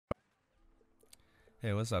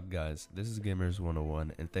Hey, what's up, guys? This is Gamers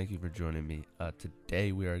 101, and thank you for joining me.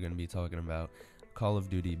 Today, we are going to be talking about Call of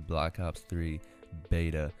Duty Black Ops 3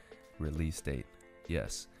 beta release date.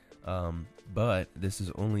 Yes, but this is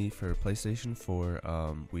only for PlayStation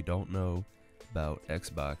 4. We don't know about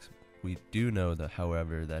Xbox. We do know that,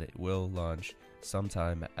 however, that it will launch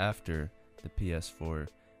sometime after the PS4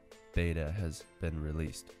 beta has been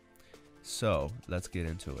released. So, let's get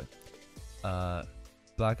into it.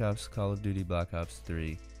 Call of Duty Black Ops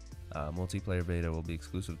 3 multiplayer beta will be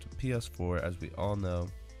exclusive to PS4, as we all know.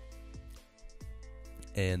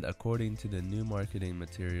 And according to the new marketing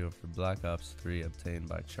material for Black Ops 3 obtained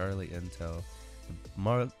by Charlie Intel,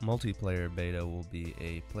 the multiplayer beta will be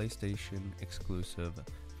a PlayStation exclusive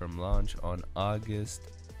from launch on August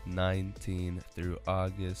 19 through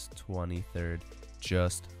August 23rd,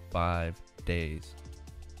 just 5 days.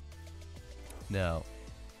 Now,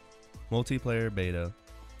 multiplayer beta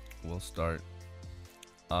will start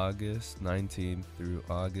August 19th through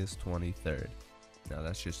August 23rd. Now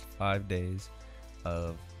that's just 5 days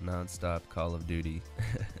of non-stop Call of Duty.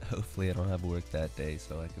 Hopefully I don't have work that day,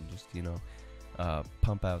 so I can just,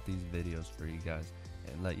 pump out these videos for you guys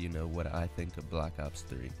and let you know what I think of Black Ops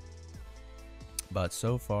 3. But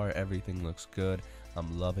so far everything looks good.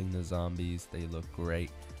 I'm loving the zombies. They look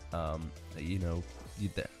great.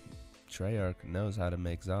 Treyarch knows how to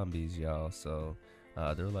make zombies, y'all, so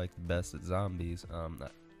they're like the best at zombies.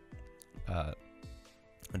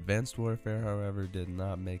 Advanced Warfare, however, did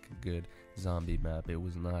not make a good zombie map. It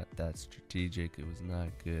was not that strategic. It was not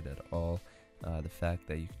good at all. The fact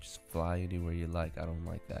that you can just fly anywhere you like, I don't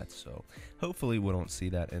like that. So hopefully we don't see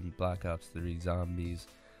that in Black Ops 3 zombies.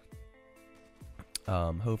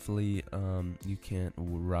 Hopefully you can't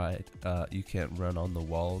run on the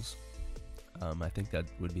walls. I think that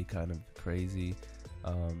would be kind of crazy,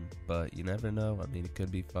 but you never know. I mean, it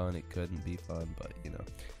could be fun, it couldn't be fun, but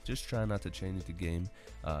just try not to change the game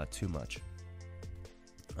too much.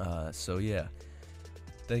 So yeah,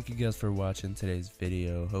 thank you guys for watching today's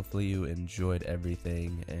video. Hopefully you enjoyed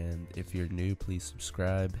everything, and if you're new, please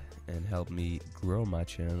subscribe and help me grow my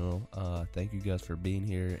channel. Thank you guys for being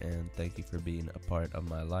here, and thank you for being a part of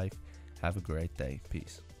my life. Have a great day.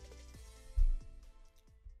 Peace.